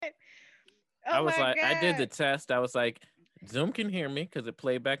I Oh was my like, I did the God. test. I was like, Zoom can hear me because it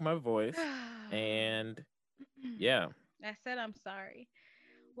played back my voice. And yeah, I said I'm sorry.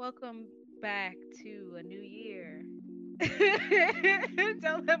 Welcome back to a new year.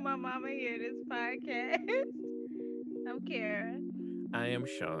 Don't let my mama hear this podcast. I'm Kara. I am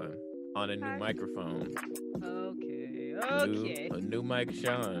Sean on a new Hi. microphone. Okay, New okay, a new mic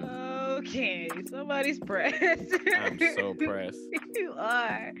Sean. okay. Somebody's pressed. I'm so pressed. You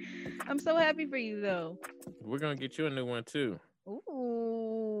are. I'm so happy for you, though. We're gonna get you a new one too.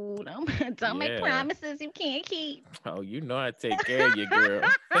 Ooh, don't make Yeah. promises you can't keep. Oh, you know I take care of you, girl.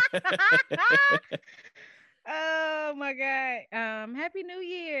 Oh my God. Happy New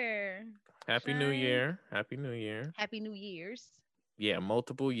Year, Happy New Shine. Year. Happy New Year. Happy New Year's. Yeah,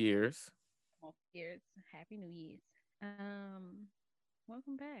 multiple years. Well, years. Happy New Year's.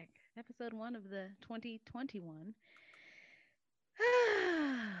 Welcome back. Episode 1 of the 2021.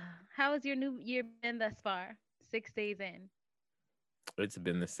 How has your new year been thus far? 6 days in. It's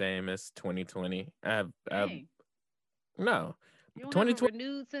been the same as 2020. I've Dang. no. You don't have a 2020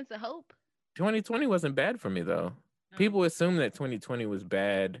 renewed sense of hope? 2020 wasn't bad for me though. Oh, People assume that 2020 was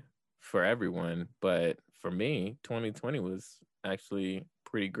bad for everyone, but for me, 2020 was actually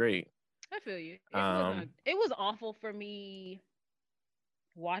pretty great. I feel you. It wasn't Um, it was awful for me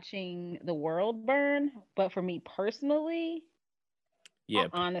watching the world burn, but for me personally, I yeah,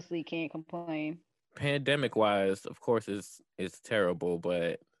 honestly can't complain. pandemic wise, of course, it's terrible,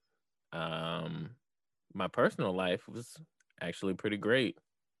 but um, my personal life was actually pretty great.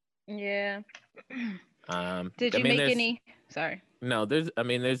 Yeah. Did I you mean, make any? Sorry. I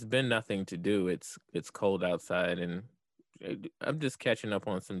mean, there's been nothing to do. It's cold outside, and I'm just catching up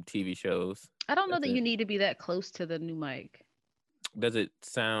on some TV shows. I don't know That's that you it. need to be that close to the new mic. Does it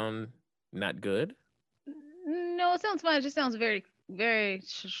sound not good? No, it sounds fine. It just sounds very, very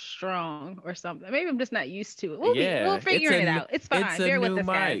strong or something. Maybe I'm just not used to it. We'll Yeah, figuring it out. It's it's fine. a Bear with new us,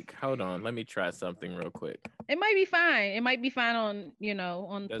 guys. mic. Hold on, let me try something real quick. It might be fine. It might be fine on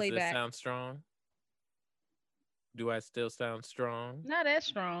on Does this playback. sound strong? Do I still sound strong? Not as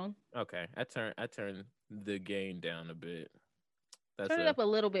strong. Okay, I turned the gain down a bit. That's Turn it a up a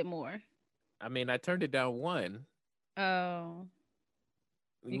little bit more. I mean, I turned it down one. Oh,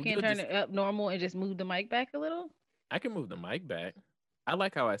 you can't You'll turn just it up normal and just move the mic back a little. I can move the mic back. I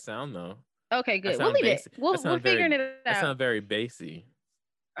like how I sound though. Okay, I good. We'll sound leave it. basic. We're figuring it I out. sound very bassy.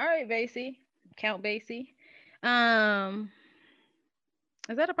 All right, Basie. Count Basie. Um,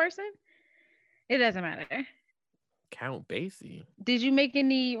 is that a person? It doesn't matter. Count Basie. Did you make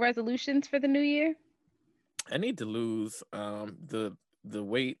any resolutions for the new year? I need to lose the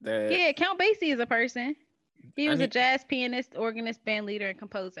weight that Yeah, Count Basie is a person. He I was a need. jazz pianist, organist, band leader, and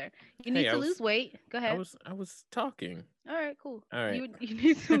composer. You need Hey, to lose weight. Go ahead. I was talking. All right, cool. All right. You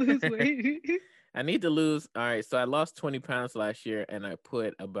need to lose weight. I need to lose. All right. So I lost 20 pounds last year, and I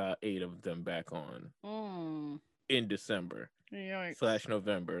put about 8 of them back on mm, in December yikes. slash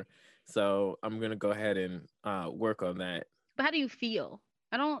November. So I'm gonna go ahead and work on that. But how do you feel?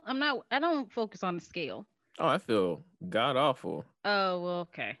 I don't focus on the scale. Oh, I feel god awful, Oh, well,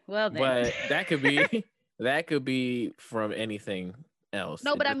 okay. Well then. but that could be that could be from anything else.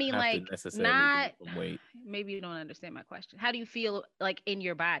 No, It but I doesn't mean have to like necessarily be not from weight. maybe you don't understand my question. How do you feel like in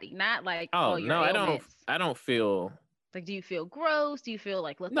your body? Not like Oh all your no, I don't. ailments. I don't feel. Like do you feel gross? Do you feel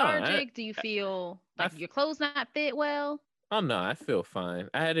like No, lethargic? Do you feel I like your clothes not fit well? oh no, I feel fine.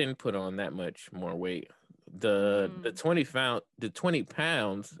 I didn't put on that much more weight. The Mm, 20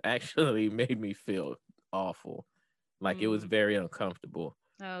 pounds actually made me feel awful. Like it was mm. very uncomfortable.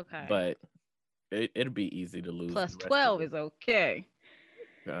 Okay. But it'd be easy to lose the Plus rest of 12 it. is okay.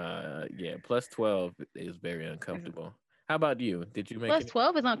 Yeah, plus 12 is very uncomfortable. How about you? Did you make Plus any?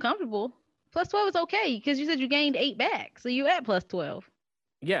 12 is uncomfortable. Plus 12 is okay because you said you gained 8 back. So you at plus 12.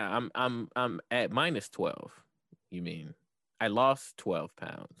 Yeah, I'm at minus 12. You mean I lost 12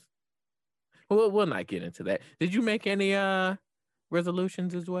 pounds? Well, we'll not get into that. Did you make any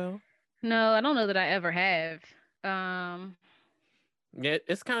resolutions as well? No, I don't know that I ever have. Um, Yeah,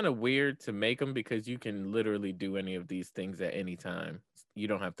 it's kind of weird to make them because you can literally do any of these things at any time. You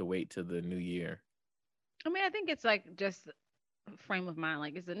don't have to wait till the new year. I mean, I think it's like just frame of mind.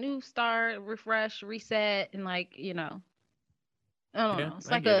 Like it's a new start, refresh, reset, and like, I don't Yeah, know. It's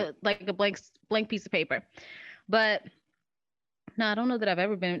I get it. like a blank piece of paper. But no, I don't know that I've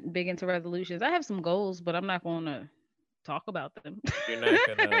ever been big into resolutions. I have some goals, but I'm not going to talk about them. You're not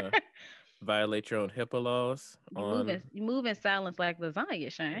gonna violate your own HIPAA laws on. You move in silence like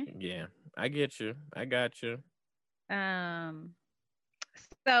lasagna, Shane. Yeah, I get you. I got you. Um,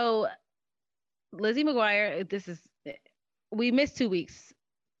 so Lizzie McGuire, we missed 2 weeks.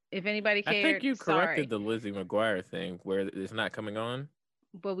 If anybody I think cared, you corrected sorry. the Lizzie McGuire thing where it's not coming on.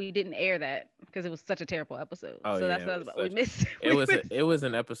 But we didn't air that because it was such a terrible episode. Oh So yeah, that's it what I was was about. We such. missed. It was it was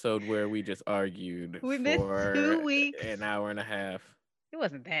an episode where we just argued We missed for 2 weeks. an hour and a half. It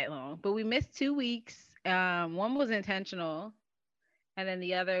wasn't that long, but we missed 2 weeks. One was intentional, and then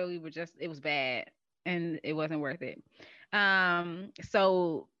the other we were just it was bad and it wasn't worth it.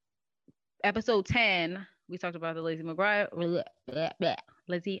 So episode 10, we talked about the Lizzie McGuire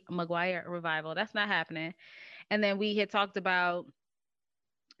revival. That's not happening. And then we had talked about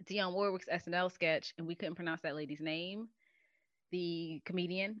Dionne Warwick's SNL sketch, and we couldn't pronounce that lady's name, the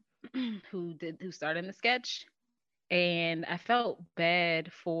comedian who started in the sketch, and I felt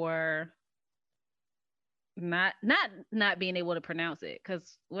bad for not being able to pronounce it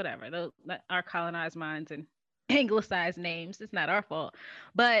because whatever those our colonized minds and anglicized names, it's not our fault.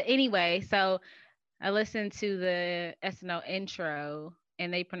 But anyway, so I listened to the SNL intro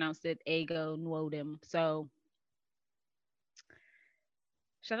and they pronounced it Ego Nwodem. So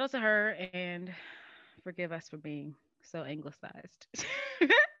shout out to her and forgive us for being so anglicized.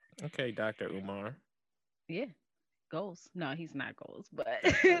 Okay, Dr. Umar. Yeah, goals. No, he's not goals, but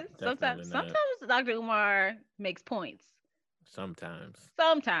Definitely sometimes not. Dr. Umar makes points. Sometimes.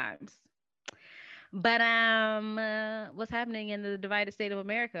 Sometimes. But what's happening in the divided state of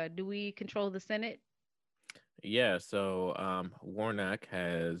America? Do we control the Senate? Yeah, so Warnock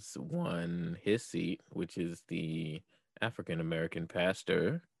has won his seat, which is the African American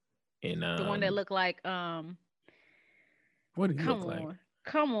pastor in The one that looked like what did he come look like? on.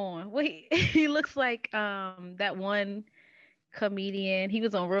 Come on. Wait, he looks like that one comedian. He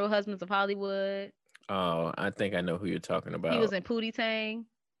was on Real Husbands of Hollywood. Oh, I think I know who you're talking He was about. in Pootie Tang.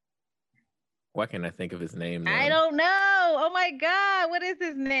 Why can't I think of his name I though? don't know. Oh my God. What is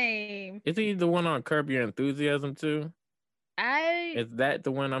his name? Is he the one on Curb Your Enthusiasm too? I Is that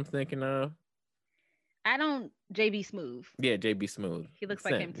the one I'm thinking of? I don't JB Smooth. Yeah, JB Smooth. He looks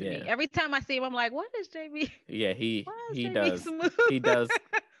like him to me. Yeah. Every time I see him, I'm like, what is JB? Yeah, Why is he JB does. Smooth? He does.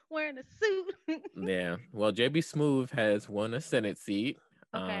 Wearing a suit. Yeah. Well, JB Smooth has won a Senate seat.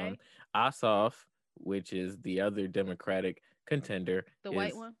 Okay. Ossoff, which is the other Democratic contender, The is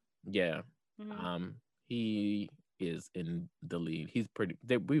white one? yeah. Mm-hmm. He is in the lead.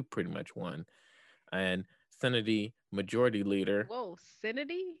 We pretty much won. And Senate Majority Leader, Whoa,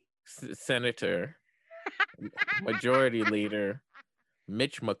 Senate? Senator Majority Leader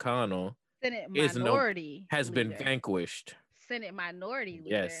Mitch McConnell Senate is no minority has been leader. vanquished. Senate minority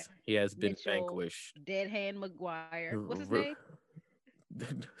leader. Yes, he has been Mitchell vanquished. Dead Hand McGuire. What's his name?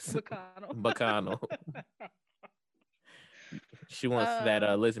 McConnell. McConnell. She wants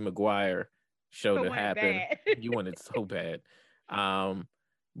that Lizzie McGuire show to happen. Bad. You want it so bad.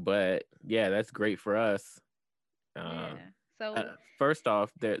 But yeah, that's great for us. Yeah. So first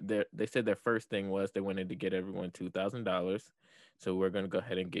off, they said their first thing was they wanted to get everyone $2,000. So we're gonna go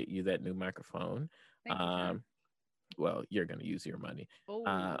ahead and get you that new microphone. thank you, Sean. Well, you're gonna use your money.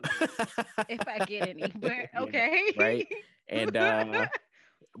 Oh, if I get any, but okay. Yeah, right. And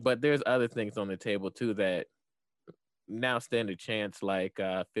but there's other things on the table too that now stand a chance, like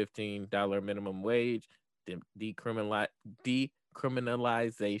 $15 minimum wage,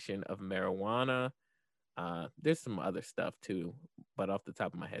 decriminalization of marijuana. There's some other stuff too, but off the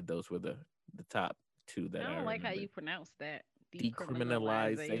top of my head, those were the top two that I don't like remember. how you pronounce that.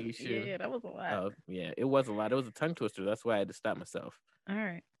 Decriminalization. Yeah, that was a lot. Yeah, it was a lot. It was a tongue twister. That's why I had to stop myself. All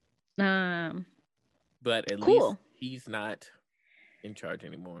right. But at cool. least he's not in charge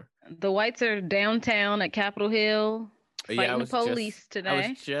anymore. The whites are downtown at Capitol Hill fighting the police today. I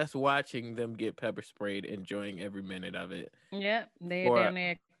was just watching them get pepper sprayed, enjoying every minute of it. Yep, they're down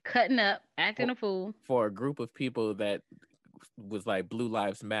there cutting up, acting a fool. For a group of people that was like Blue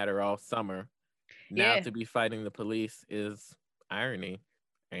Lives Matter all summer, now to be fighting the police is irony.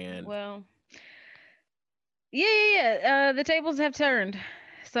 And well, yeah. The tables have turned.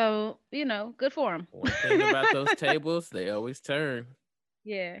 So, good for them. One thing about those tables, they always turn.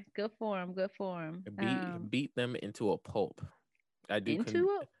 Yeah, good for them. Good for them. Beat them into a pulp. I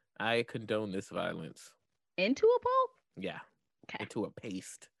condone this violence. Into a pulp? Yeah. Okay. Into a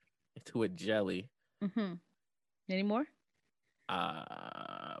paste. Into a jelly. Mm-hmm. Any more?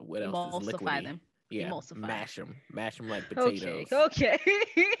 What else is liquidy? Emulsify them. Yeah, Emulsify. mash them like potatoes. Okay.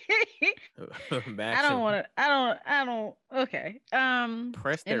 I don't want to. I don't. Okay.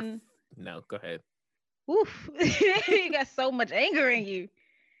 Press their. No, go ahead. Oof! You got so much anger in you.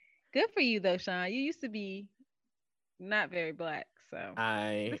 Good for you though, Sean. You used to be not very black, so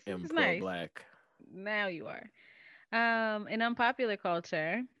I am pro-black. Now you are. In unpopular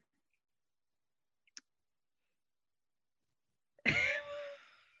culture.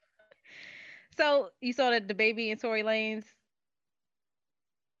 So you saw that the baby and Tory Lanez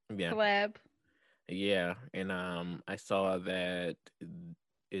Yeah, collab. yeah, and I saw that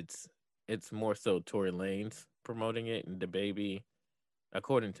it's it's more so Tory Lanez promoting it, and the baby,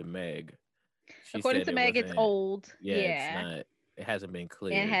 according to Meg, she According said to it Meg, it's wasn't. old. Yeah, it's Yeah, not. It hasn't been and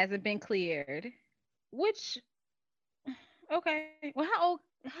cleared. hasn't been cleared. Which okay. Well,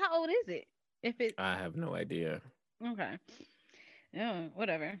 how old is it? If it I have no idea. okay. Yeah,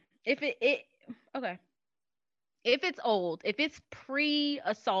 whatever. If it okay. If it's old, if it's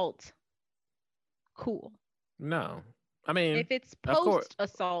pre-assault, cool. No, I mean, If it's of course,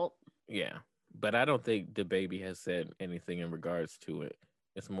 post-assault, yeah, but I don't think the baby has said anything in regards to it.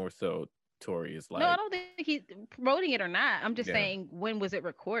 It's more so Tori is no, I like, don't think he's promoting it or not. I'm just yeah, saying when was it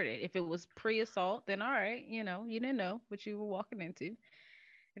recorded? If it was pre-assault, then all right, you didn't know what you were walking into.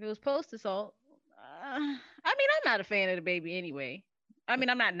 If it was post-assault, I mean, I'm not a fan of the baby anyway. I mean,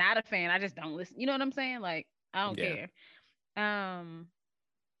 I'm not a fan. I just don't listen. You know what I'm saying? Like, I don't yeah, care. Um,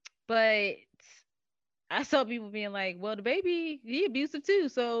 but I saw people being like, "Well, the baby he abusive too,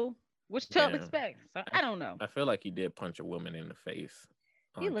 so what y'all yeah. expect?" So I I, don't know. I feel like he did punch a woman in the face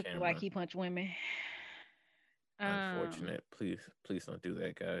He on looked like camera. he punched women. Um, Unfortunate. Please don't do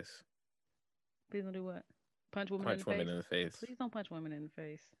that, guys. please don't do what? Punch women in the Punch women face? in the face. Please don't punch women in the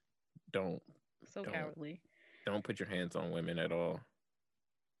face. Don't, So don't, cowardly. don't put your hands on women at all.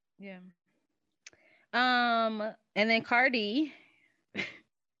 Yeah. And then Cardi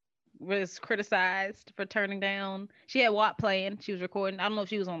was criticized for turning down. She had WAP playing. She was recording. I don't know if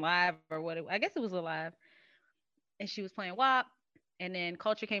she was on live or what. I guess it was a live. And she was playing WAP. And then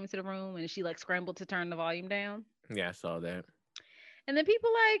Culture came into the room and she like scrambled to turn the volume down. Yeah, I saw that. And then people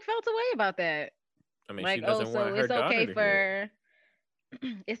like felt away about that. I mean, she Like, oh, doesn't so want her it's daughter okay to hear it.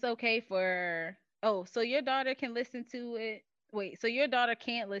 for it's okay for oh, so your daughter can listen to it. Wait, so your daughter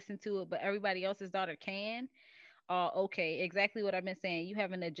can't listen to it, but everybody else's daughter can? Oh, okay. Exactly what I've been saying. You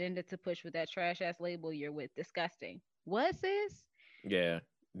have an agenda to push with that trash ass label you're with. Disgusting. What, sis? Yeah,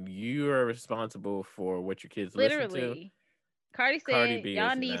 you are responsible for what your kids listen to. Literally. Cardi Cardi said, B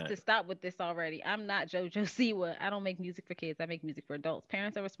y'all is needs not. to stop with this already. I'm not JoJo Siwa. I don't make music for kids. I make music for adults.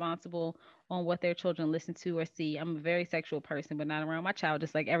 Parents are responsible on what their children listen to or see. I'm a very sexual person, but not around my child,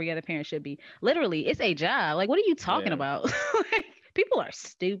 just like every other parent should be. Literally, it's a job. Like, what are you talking Yeah, about? Like, people are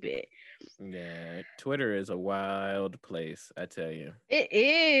stupid. yeah. Twitter is a wild place, I tell you. It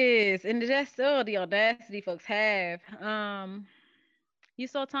is. And just oh, the audacity folks have. You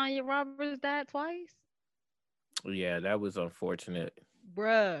saw Tanya Roberts died twice? Yeah, that was unfortunate.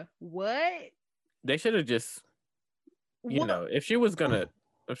 Bruh, what? They should have just, What? if she was gonna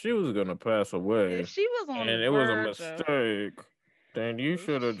pass If away, she was on the and it was a verge of mistake, then you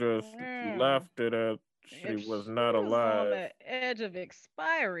should have just yeah. left it at she If was she not was on alive. the edge of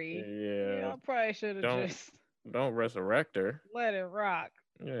expiry, Yeah, y'all probably should have don't just don't resurrect her. let it rock.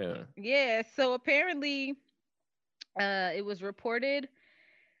 Yeah, Yeah, so apparently it was reported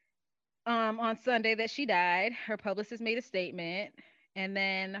on Sunday that she died. Her publicist made a statement and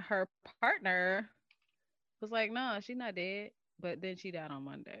then her partner was like, "No, she's not dead." But then she died on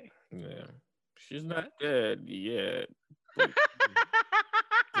Monday. yeah. She's not dead yet, but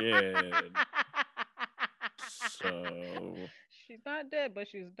dead. So She's not dead, but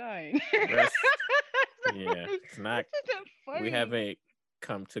she's dying. rest. Yeah, it's not. This isn't We funny. haven't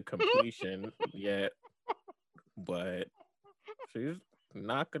come to completion yet, but she's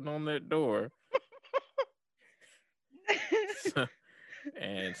knocking on that door.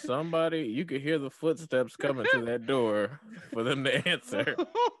 And somebody, you could hear the footsteps coming to that door for them to answer.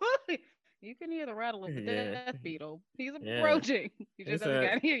 You can hear the rattle of the death Yeah, beetle. He's yeah. approaching. He just He hasn't gotten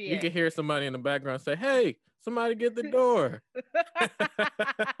said here yet. you could hear somebody in the background say, "Hey, somebody get the door."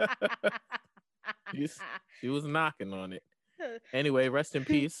 She's, she was knocking on it. Anyway, rest in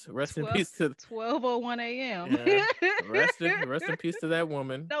peace. Rest in 12, peace to 12:01 a.m. yeah. Rest in peace to that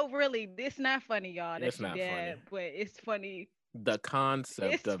woman. No, really, it's not funny, y'all, that It's she not funny. dead, but it's funny. The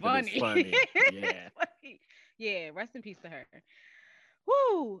concept It's of it is funny. funny. It's Yeah. funny. Yeah, rest in peace to her.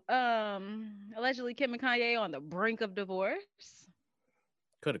 Woo. Allegedly Kim and Kanye on the brink of divorce.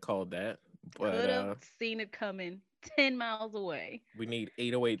 Could have called that. But Could have seen it coming 10 miles away. we need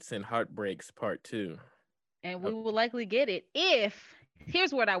 808s and Heartbreaks Part 2. And we will likely get it if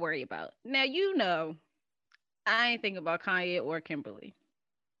here's what I worry about. Now I ain't thinking about Kanye or Kimberly.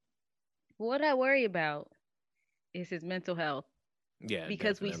 What I worry about is his mental health Yeah,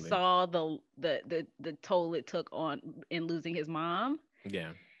 because we definitely. saw the toll it took on in losing his mom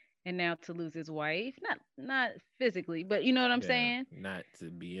Yeah. and now to lose his wife. Not physically, but you know what I'm Yeah. saying? Not to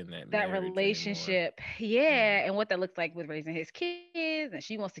be in that That marriage anymore. relationship. Yeah. Yeah, and what that looks like with raising his kids kids, and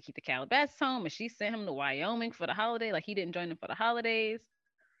she wants to keep the Calabasas home, and she sent him to Wyoming for the holiday. Like he didn't join them for the holidays.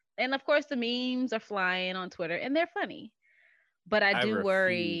 And of course, the memes are flying on Twitter, and they're funny. But I I do refuse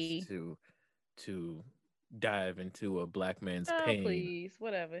worry. to dive into a black man's Oh, pain. please,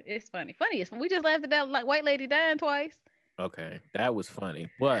 whatever. It's funny. Funny is fun. We just laughed at that like white lady dying twice. Okay, that was funny,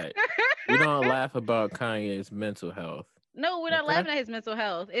 but we don't laugh about Kanye's mental health. No, we're not Okay. laughing at his mental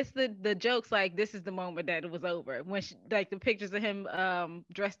health. It's the jokes like this is the moment that it was over when she, like the pictures of him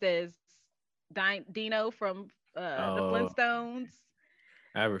dressed as Dino from the Oh, Flintstones.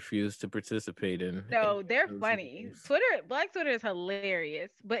 I refuse to participate in any No, of they're those funny. memes. Black Twitter is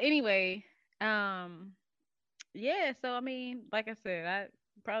hilarious. But anyway, um, yeah. So I mean, like I said, I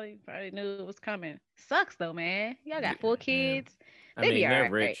probably knew it was coming. Sucks though, man. Y'all got four Yeah. kids. I They be mean, all they're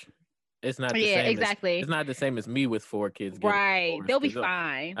right. rich. It's not the Yeah, same as exactly. it's not the same as me with 4 kids getting Right. divorced. They'll be Because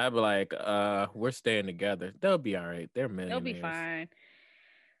fine. I'd be like, we're staying together. They'll be all right. They're They'll be millionaires. fine.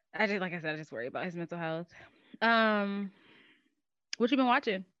 I just like I said, I just worry about his mental health. Um, what you been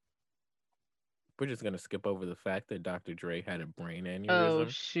watching? We're just gonna skip over the fact that Dr. Dre had a brain Oh aneurysm.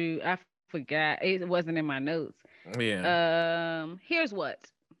 shoot, I forgot. It wasn't in my notes. Yeah. Here's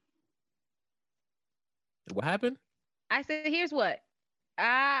what. What happened? I said here's what.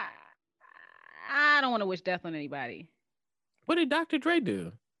 I I don't want to wish death on anybody. What did Dr. Dre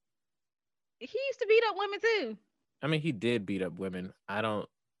do? He used to beat up women too. I mean, he did beat up women. I don't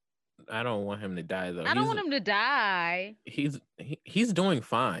want him to die though. I don't want him to die. He's doing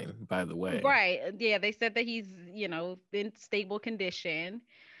fine, by the way. Right. Yeah, they said that he's, in stable condition.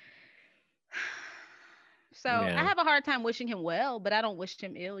 So I Yeah. have a hard time wishing him well, but I don't wish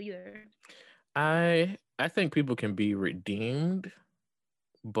him ill either. I think people can be redeemed,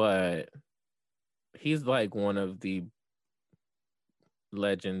 but he's like one of the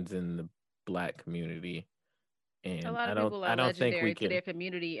legends in the black community, A and lot I of don't people are I don't think we legendary to can. their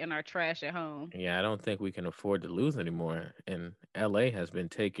community and are trash at home. Yeah, I don't think we can afford to lose anymore. And LA has been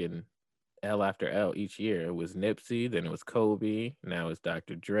taking L after L each year. It was Nipsey, then it was Kobe, now it's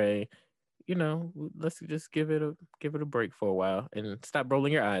Dr. Dre. Let's just give it a break for a while and stop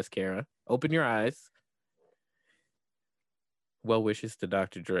rolling your eyes, Kara. Open your eyes. Well wishes to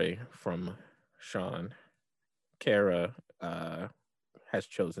Dr. Dre from Sean. Kara has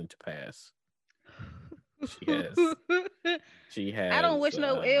chosen to pass. She has. She I don't has. wish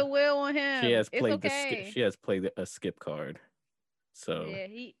no ill will on She him. has It's played the skip. okay. She has played a skip card. So Yeah,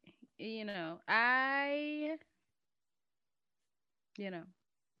 I, you know,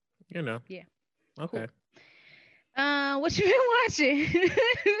 you know. yeah, Okay. cool. What you been watching?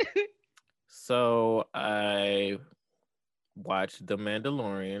 So I watched The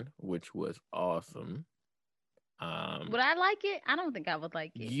Mandalorian, which was awesome. Would I like it? I don't think I would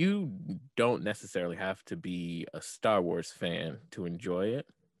like it. You don't necessarily have to be a Star Wars fan to enjoy it,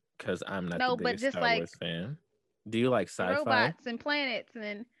 because I'm not the No, but biggest just Star Wars like fan. Do you like sci-fi? robots and planets,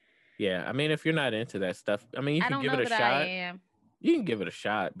 and Yeah, I mean, if you're not into that stuff, I mean, you I can don't give it know a that I shot. am. You can give it a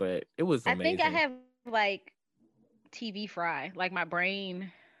shot, but it was I think I amazing. have like TV fry, like my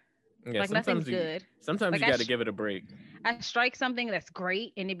brain, Yeah, like nothing's good. sometimes Like you got to give it a break. I strike something that's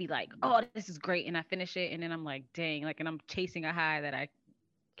great, and it'd be like, oh, this is great, and I finish it, and then I'm like, dang, like, and I'm chasing a high that I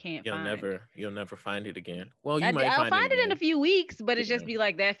can't find. You'll never find it again. Well, you might I'll find it find it in a again. few weeks, but it's Yeah, just be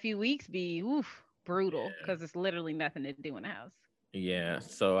like that few weeks be oof brutal yeah, because it's literally nothing to do in the house. yeah.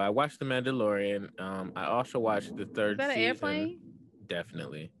 So I watched The Mandalorian. I also watched the Is third that an season. airplane?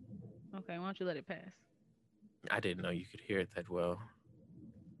 Definitely. Okay, why don't you let it pass? I didn't know you could hear it that well.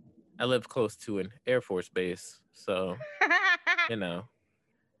 I live close to an Air Force base, so you know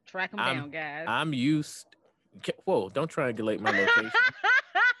Track them I'm down, guys. I'm used. Whoa! Don't triangulate my location.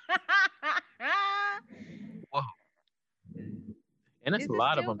 Whoa! And it's Is a it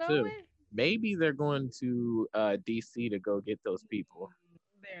lot of still them too. going? Maybe they're going to DC to go get those people.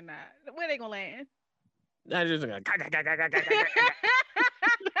 They're not. Where they gonna land? I just go,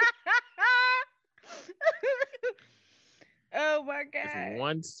 Oh my just god.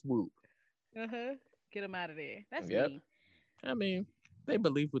 one swoop. Uh-huh. Get them out of there. That's Yep. mean. I mean, they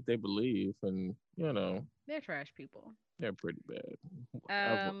believe what they believe, and They're trash people. they're pretty bad.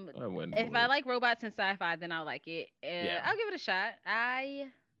 Um, I wouldn't if I believe. like robots and sci-fi, then I'll like it. Yeah. I'll give it a shot.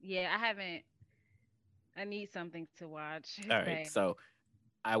 Yeah, I haven't. I need something to watch. All It's right. bad. So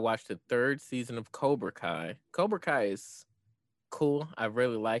I watched the third season of Cobra Kai. Cobra Kai is cool. I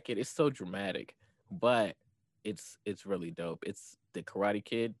really like it. It's so dramatic, but it's really dope. It's the Karate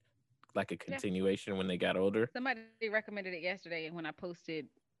Kid, like a Yeah. continuation when they got older. Somebody recommended it yesterday when I posted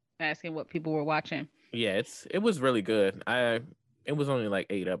asking what people were watching. Yeah, it was really good. It was only like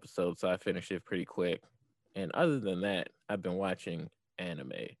 8 episodes, so I finished it pretty quick. And other than that, I've been watching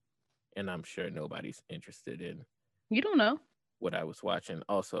anime, and I'm sure nobody's interested in You don't know. what I was watching.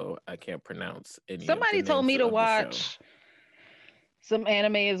 Also, I can't pronounce any of the Somebody told names me to of the show. watch some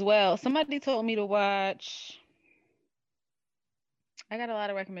anime as well. Somebody told me to watch. I got a lot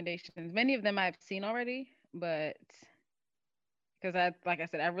of recommendations. Many of them I've seen already, but because like I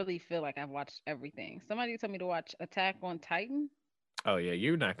said, I really feel like I've watched everything. Somebody told me to watch Attack on Titan. Oh yeah,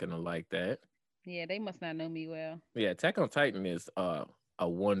 you're not gonna like that. Yeah, they must not know me well. Yeah, Attack on Titan is a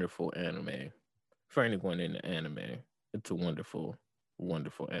wonderful anime. For anyone in the anime, it's a wonderful,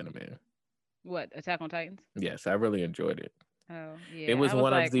 wonderful anime. What, Attack on Titans? Yes, I really enjoyed it. Oh, It yeah. was I was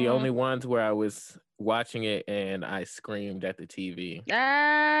one of like, the only ones where I was watching it and I screamed at the TV.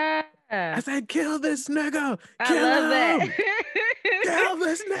 ah, I said, "Kill this nigga! I Kill love that. him! Kill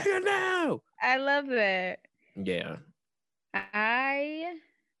this nigga now!" I love that. Yeah, I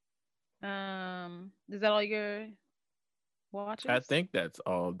is that all your I watches? think that's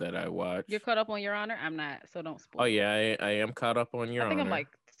all that I You're watched. caught up on Your Honor? I'm not, so don't Oh spoil. yeah, I am caught up on I Your think I'm Honor. like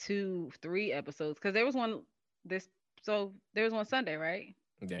 2, 3 episodes because there was one this so there was one Sunday, right?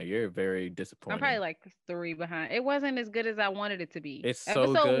 Yeah, you're very I'm probably disappointing. like 3 behind. It wasn't as good as I wanted it to be. It's so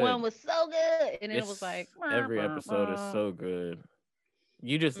Episode one good. was so good, and then it was like, It's every episode is so good.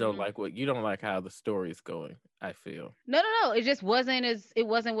 You just don't mm. like what you don't like how the story's going. I feel. No. It just wasn't as it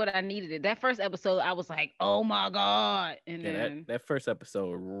wasn't what I needed it. That first episode, I was like, oh my god, and Yeah, then that first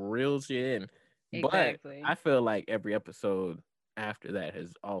episode reels you in, but exactly. I feel like every episode after that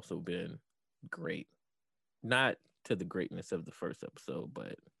has also been great. Not to the greatness of the first episode,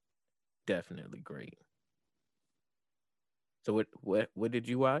 but definitely great. So what did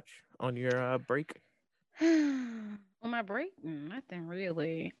you watch on your break? On my break, nothing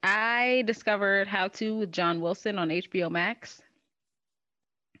really. I discovered How to with John Wilson on HBO Max.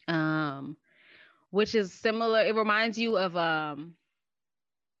 Um, which is similar. It reminds you of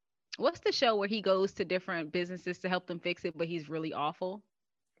what's the show where he goes to different businesses to help them fix it, but he's really awful.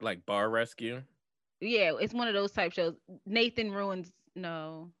 Like Bar Rescue? Yeah, it's one of those type shows. Nathan ruins.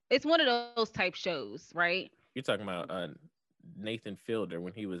 No, it's one of those type shows, right? You're talking about Nathan Fielder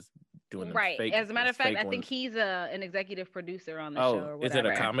when he was doing them Right. As a matter those of fact, fake I think ones. he's an executive producer on the show Oh, or is it a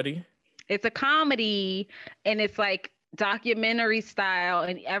whatever. comedy? It's a comedy, and it's like documentary style.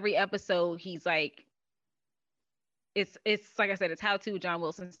 And every episode, he's like, it's like I said, it's How to John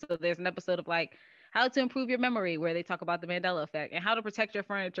Wilson. So there's an episode of like how to improve your memory where they talk about the Mandela effect, and how to protect your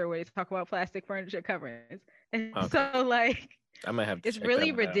furniture where they talk about plastic furniture coverings. And Okay, so like I might have to it's check that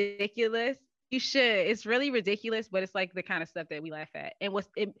really one out. ridiculous. You should. It's really ridiculous, but it's like the kind of stuff that we laugh at. And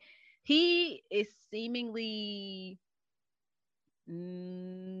he is seemingly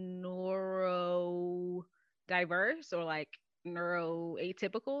neurodiverse or like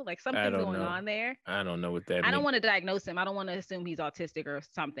neuroatypical, like I something's don't going know. on there. I don't know what that I don't means. want to diagnose him. I don't want to assume he's autistic or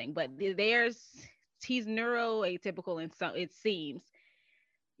something, but he's neuroatypical, and so it seems.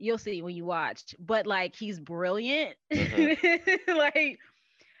 You'll see when you watch, but like he's brilliant. Mm-hmm. Like,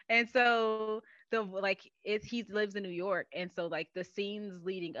 and so the like it's he lives in New York, and so like the scenes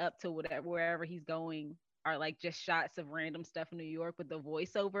leading up to whatever wherever he's going are like just shots of random stuff in New York with the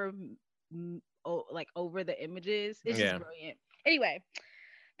voiceover like over the images. It's just Yeah, brilliant. Anyway,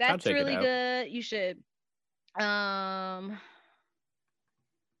 I'll that's check it really out. good. You should.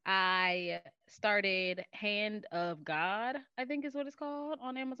 I started Hand of God, I think is what it's called,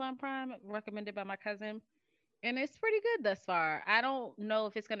 on Amazon Prime, recommended by my cousin. And it's pretty good thus far. I don't know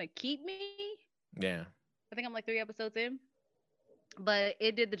if it's gonna keep me. Yeah. I think I'm like 3 episodes in, but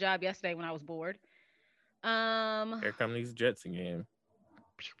it did the job yesterday when I was bored. Um, Here come these Jets again.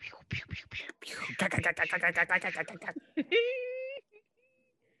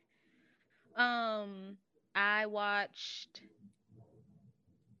 um, I watched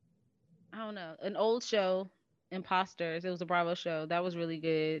I don't know an old show, Imposters. It was a Bravo show that was really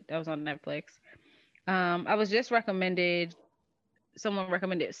good. That was on Netflix. I was just recommended. Someone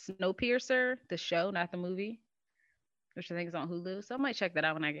recommended Snowpiercer, the show, not the movie, which I think is on Hulu. So I might check that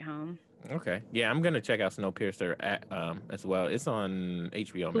out when I get home. Okay. Yeah, I'm gonna check out Snowpiercer as well. It's on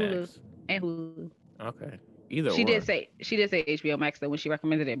HBO Hulu Max. and Hulu. Okay. Either She or. did say HBO Max though when she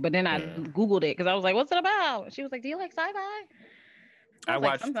recommended it, but then I Yeah. googled it because I was like, "What's it about?" She was like, "Do you like sci-fi?" I I was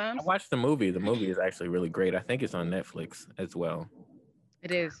like, watched I "Sometimes." watched the movie. The movie is actually really great. I think it's on Netflix as well.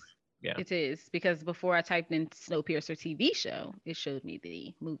 It is. Yeah. It is because before I typed in Snowpiercer TV show, it showed me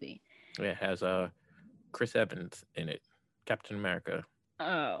the movie. It has Chris Evans in it. Captain America.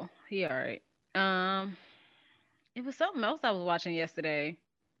 Oh, he all right. It was something else I was watching yesterday,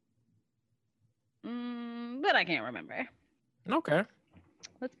 but I can't remember. Okay.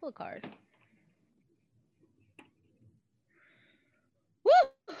 Let's pull a card.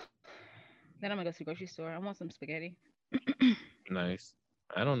 Then I'm gonna go to the grocery store. I want some spaghetti. Nice.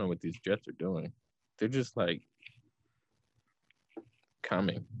 I don't know what these jets are doing. They're just like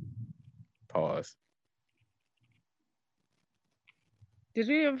coming. Pause. Did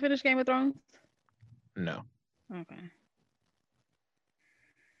you ever finish Game of Thrones? No. Okay.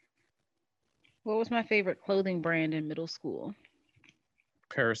 What was my favorite clothing brand in middle school?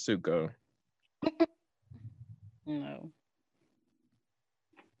 Parasuco. No.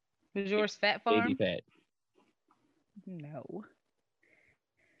 Was yours Fat Baby Farm? fat. No.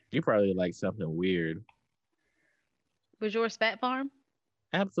 You probably like something weird. Was yours Fat Farm?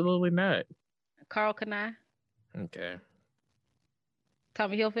 Absolutely not. Carl Kanai? Okay.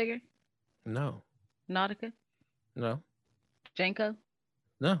 Tommy Hilfiger? No. Nautica? No. Janko?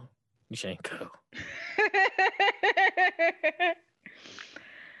 No. Shanko.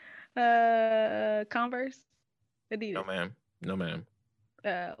 Converse? No, Adidas? ma'am. No, ma'am.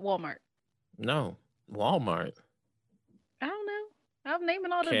 Walmart? No. Walmart. I don't know. I'm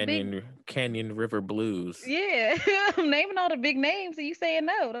naming all the big. Canyon River Blues. Yeah, I'm naming all the big names, and you saying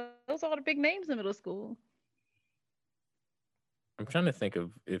no. Those are all the big names in middle school. I'm trying to think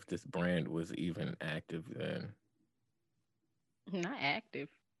of if this brand was even active then. Not active.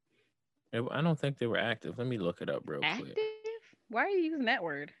 I don't think they were active. Let me look it up real quick. Active? Why are you using that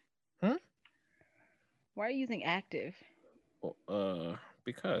word? Huh? Why are you using active?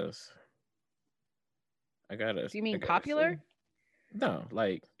 Because I gotta. Do you mean I gotta popular? see. No,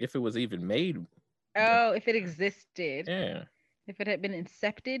 like if it was even made. Oh, if it existed. Yeah. If it had been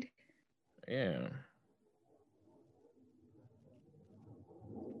incepted. Yeah.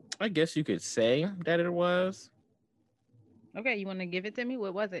 I guess you could say that it was Okay, you want to give it to me?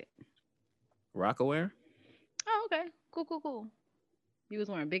 What was it? Rockaware. Oh, okay. Cool, cool, cool. You was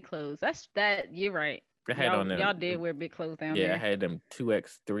wearing big clothes. That's that. You're right. I had on Y'all them. did wear big clothes down Yeah, I there. had them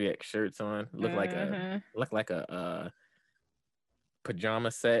 2X, 3X shirts on. Looked Uh-huh. like a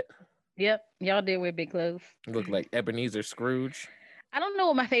pajama set. Yep, y'all did wear big clothes. Looked like Ebenezer Scrooge. I don't know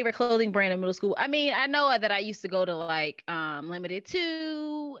what my favorite clothing brand in middle school. I mean, I know that I used to go to like Limited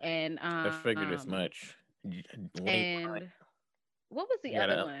Too and I figured as much. Lane Bryant. and what was the You got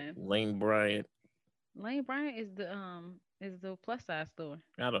other a one? Lane Bryant. Lane Bryant is the plus size store.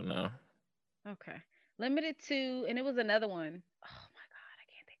 I don't know. Okay. Limited Too, and it was another one. Oh my god, I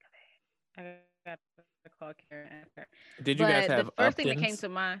can't think of it. I got to call Karen after. Did you guys But the have first thing that came Uptons? to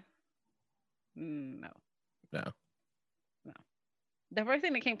mind, no, No. no. The first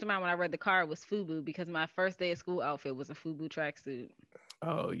thing that came to mind when I read the card was FUBU because my first day of school outfit was a FUBU tracksuit.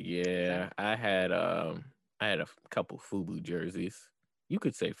 Oh So yeah, I had a couple Fubu jerseys. You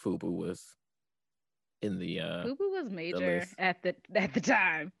could say Fubu was in FUBU was the major list. at the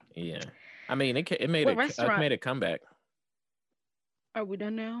time. Yeah, I mean it What it restaurant made a comeback. are we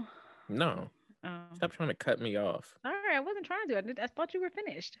done now? No, Oh, stop trying to cut me off. all right. I wasn't trying to. I thought you were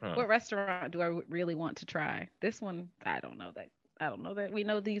finished. Huh. What restaurant do I really want to try? This one, I don't know that. I don't know that we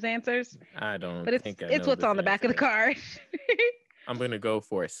know these answers, I don't but think I it's know what's this on the back of the answer. card. I'm gonna go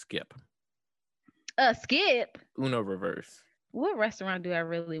for a skip. Skip. Uno reverse. What restaurant do I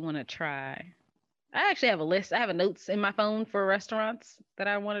really want to try? I actually have a list. I have a notes in my phone for restaurants that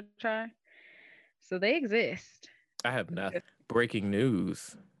I want to try. So they exist. I have nothing. Breaking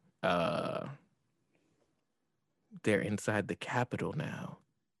news. Uh, they're inside the Capitol now.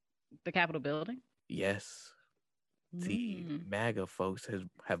 The Capitol building. Yes, the Mm. MAGA folks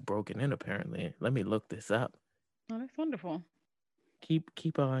have broken in. Apparently, let me look this up. Oh, that's wonderful.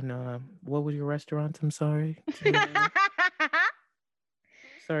 Keep on. What was your restaurant? I'm sorry.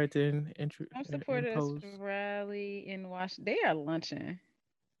 Sorry to I'm supporting this impose. rally in Washington. They are lunching.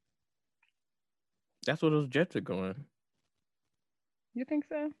 That's where those jets are going. You think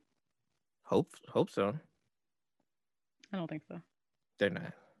so? Hope so. I don't think so. They're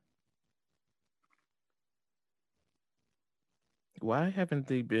not. Why haven't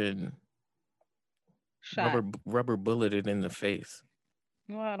they been Shot. rubber bulleted in the face?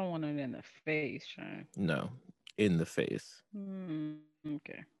 Well, I don't want it in the face, Sean. No, in the face.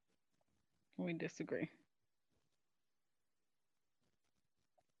 Okay. We disagree.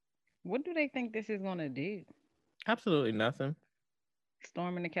 What do they think this is going to do? Absolutely nothing.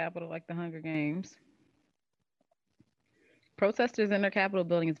 Storming the Capitol like the Hunger Games. Protesters in their Capitol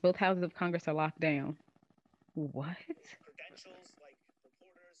buildings, both houses of Congress are locked down. What?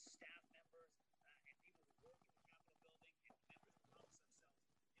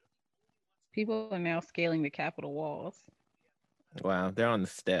 People are now scaling the Capitol walls Wow, they're on the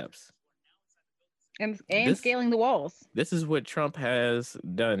steps. and This scaling the walls. this is what Trump has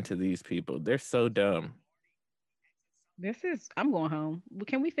done to these people. They're so dumb. I'm going home.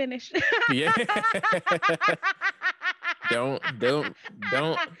 Can we finish? Yeah. don't don't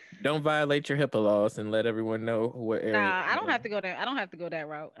don't don't violate your HIPAA laws and let everyone know what area Nah, I you're don't have in. to go there. I don't have to go that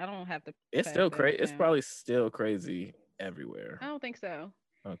route. I don't have to It's pass still that crazy. It's down. probably still crazy everywhere. I don't think so.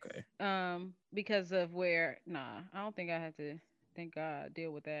 Okay. Because of where, nah, I don't think I had to, thank God,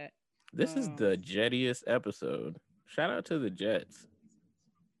 deal with that. This is Um, the jettiest episode. Shout out to the Jets.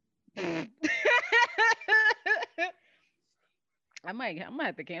 I might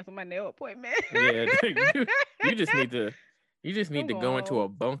have to cancel my nail appointment. Yeah, you just need to I'm going go into home. a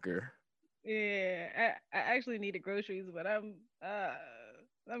bunker. Yeah, I actually needed groceries, but I'm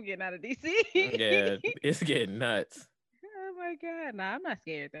getting out of DC. Yeah, it's getting nuts. Oh my God. Nah, I'm not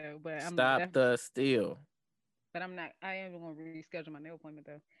scared though, Stop the steal. but I'm not, I am going to reschedule my nail appointment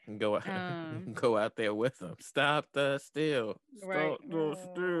though. Go out, go out there with them. Stop the steal. Right. Stop the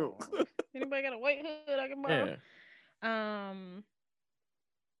steal. Anybody got a white hood I can borrow? Yeah. Um,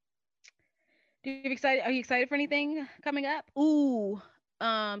 are you excited for anything coming up? Ooh.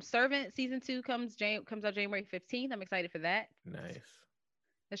 Servant season 2 comes out January 15th. I'm excited for that. Nice.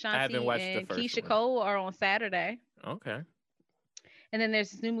 I haven't Ashanti watched the and first Keisha one. Cole are on Saturday. Okay. And then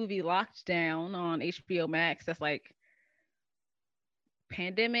there's this new movie Locked Down on HBO Max that's like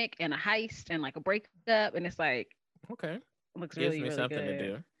pandemic and a heist and like a breakup, and it's like Okay. looks Gives really me really something to good.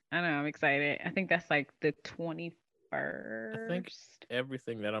 do. I know, I'm excited. I think that's like the 21st. I think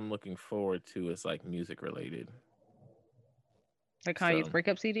everything that I'm looking forward to is like music related. Like Kanye's So,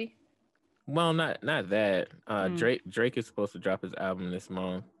 breakup CD. well, not that. Drake is supposed to drop his album this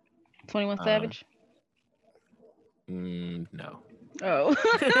month. 21 Um, Savage. No. Oh.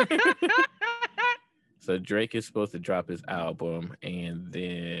 So Drake is supposed to drop his album, and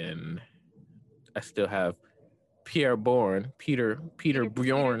then I still have Peter Bjorn.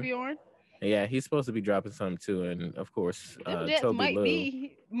 Bjorn. Yeah, he's supposed to be dropping something too, and of course, Them Jets Toby Lou.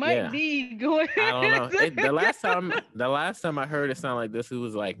 might be going. I don't know. The last time I heard it sound like this, it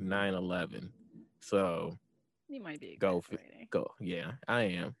was like 9/11. So you might be go. exaggerating. Yeah, I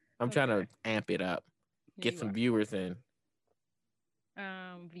am. I'm trying to amp it up, get some viewers in.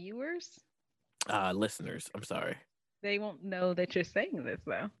 Viewers. Listeners. I'm sorry. They won't know that you're saying this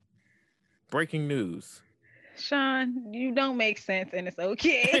though. Breaking news. Sean, you don't make sense, and it's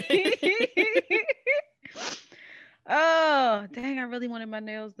okay. Oh, dang, I really wanted my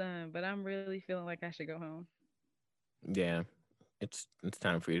nails done, but I'm really feeling like I should go home. Yeah, it's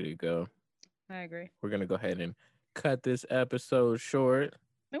time for you to go. I agree. We're going to go ahead and cut this episode short.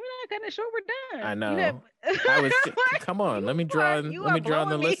 No, we're not cutting it short. We're done. I know. Come on. Let me draw in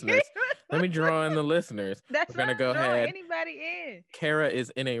the listeners. Let me draw in the listeners. That's we're going to go ahead. Anybody in. Kara is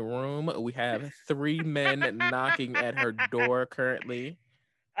in a room. We have 3 men knocking at her door currently.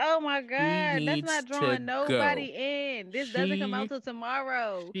 Oh my God, that's not drawing nobody in. This doesn't come out till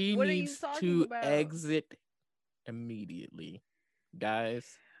tomorrow. What are you talking about? Exit immediately. Guys,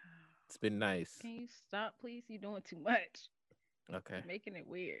 it's been nice. Can you stop, please? You're doing too much. Okay. You're making it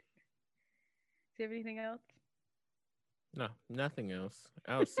weird. Do you have anything else? No, nothing else.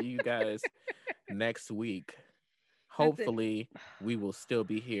 I'll see you guys next week. Hopefully, we will still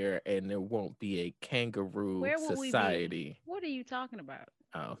be here and there won't be a kangaroo society. What are you talking about?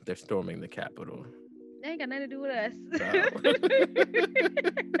 Oh, they're storming the Capitol. They ain't got nothing to do with us.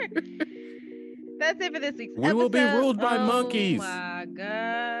 That's it for this week's episode. We will be ruled by monkeys. Oh my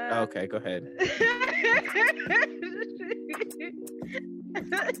God. Okay, go ahead.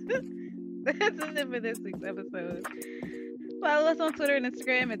 That's it for this week's episode. Follow us on Twitter and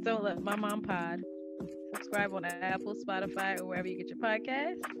Instagram at Don't Let My Mom Pod. Subscribe on Apple, Spotify, or wherever you get your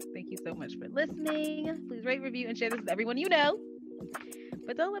podcasts. Thank you so much for listening. Please rate, review, and share this with everyone you know.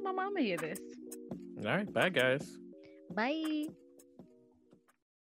 But don't let my mama hear this. All right. Bye, guys. Bye.